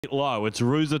Low. It's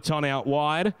Ruzaton out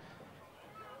wide.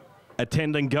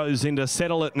 Attendant goes in to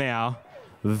settle it now.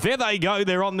 There they go.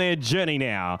 They're on their journey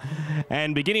now.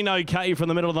 And beginning okay from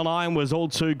the middle of the line was All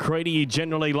Too Creedy. He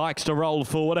generally likes to roll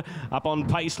forward. Up on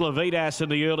pace, Levitas in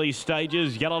the early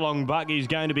stages. Yellow Long Bug he's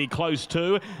going to be close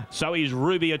to. So he's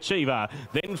Ruby Achiever.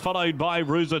 Then followed by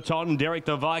Ruzaton. Derek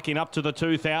the Viking up to the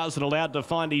 2000. Allowed to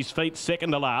find his feet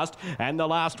second to last. And the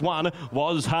last one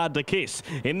was Hard to Kiss.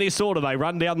 In this order, they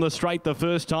run down the straight the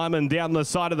first time and down the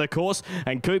side of the course.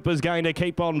 And Cooper's going to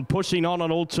keep on pushing on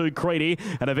All Too Creedy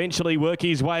and eventually work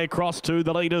his way across to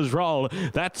the leader's roll.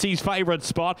 That's his favourite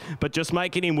spot, but just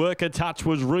making him work a touch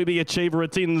was Ruby Achiever.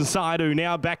 It's inside, who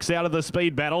now backs out of the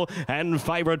speed battle, and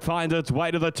favourite finds its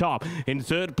way to the top. In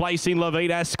third place in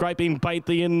Levitas, scraping paint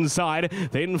the inside,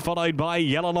 then followed by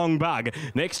Yellow Long Bug.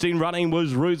 Next in running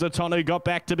was Ruzaton, who got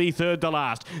back to be third to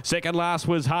last. Second last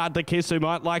was Hard to Kiss, who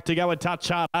might like to go a touch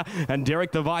harder, and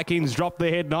Derek the Vikings dropped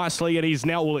their head nicely, and he's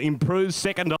now will improve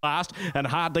second to last, and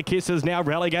Hard to Kiss is now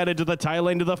relegated to the tail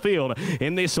end of the field.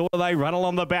 In this order, they run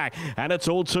along the back, and it's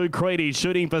All Too Creedy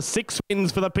shooting for 6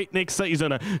 wins for the picnic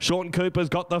season. Shaun Cooper's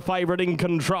got the favourite in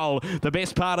control, the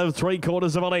best part of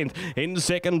 3/4 of a length. In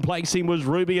second placing was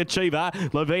Ruby Achiever.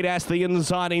 Levitas, the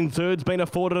inside in third's been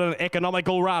afforded an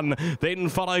economical run, then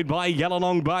followed by Yellow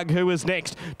Long Bug, who is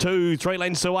next. 2-3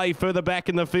 lengths away further back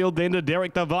in the field, then to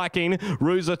Derek the Viking,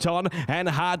 Ruzaton, and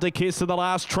Hard to Kiss in the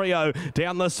last trio.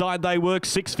 Down the side they work,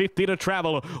 6:50 to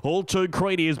travel. All Too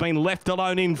Creedy has been left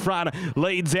alone in front.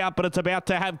 Leads out, but it's about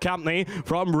to have company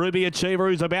from Ruby Achiever,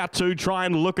 who's about to try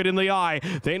and look it in the eye.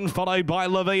 Then followed by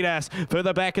Levitas.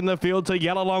 Further back in the field to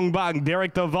Yellow Long Bug,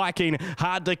 Derek the Viking,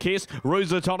 Hard to Kiss.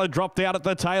 Ruzaton dropped out at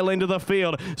the tail end of the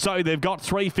field. So they've got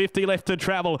 3:50 left to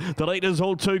travel. The leader's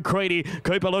All Too Creedy.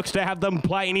 Cooper looks to have them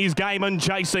playing his game and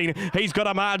chasing. He's got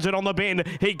a margin on the bend.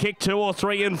 He kicked 2 or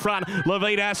 3 in front.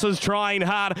 Levitas is trying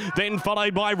hard. Then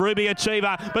followed by Ruby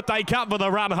Achiever, but they cover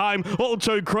the run home. All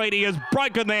Too Creedy has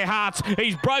broken their hearts.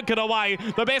 He's broken away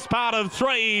the best part of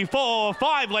 3, 4,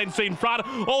 5 lengths in front.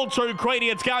 All Too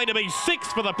Creedy, it's going to be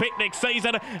 6 for the picnic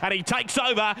season, and he takes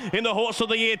over in the Horse of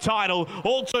the Year title.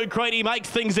 All Too Creedy makes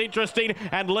things interesting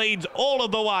and leads all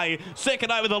of the way.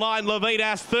 Second over the line,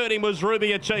 Levitas. Third in was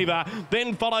Ruby Achiever.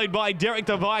 Then followed by Derek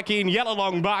the Viking, Yellow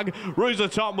Long Bug.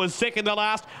 Ruzaton was second to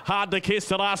last. Hard to Kiss,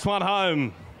 the last one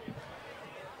home.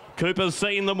 Cooper's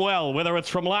seen them well, whether it's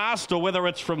from last or whether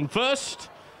it's from first.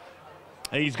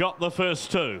 He's got the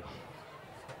first 2.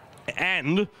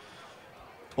 And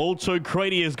All Too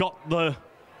Creedy has got the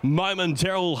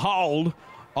momentary hold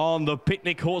on the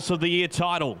Picnic Horse of the Year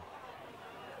title.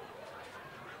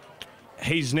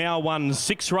 He's now won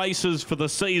 6 races for the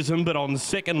season, but on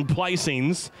second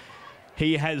placings,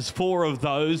 he has 4 of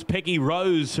those. Peggy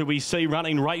Rose, who we see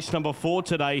running race number 4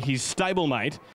 today, his stablemate,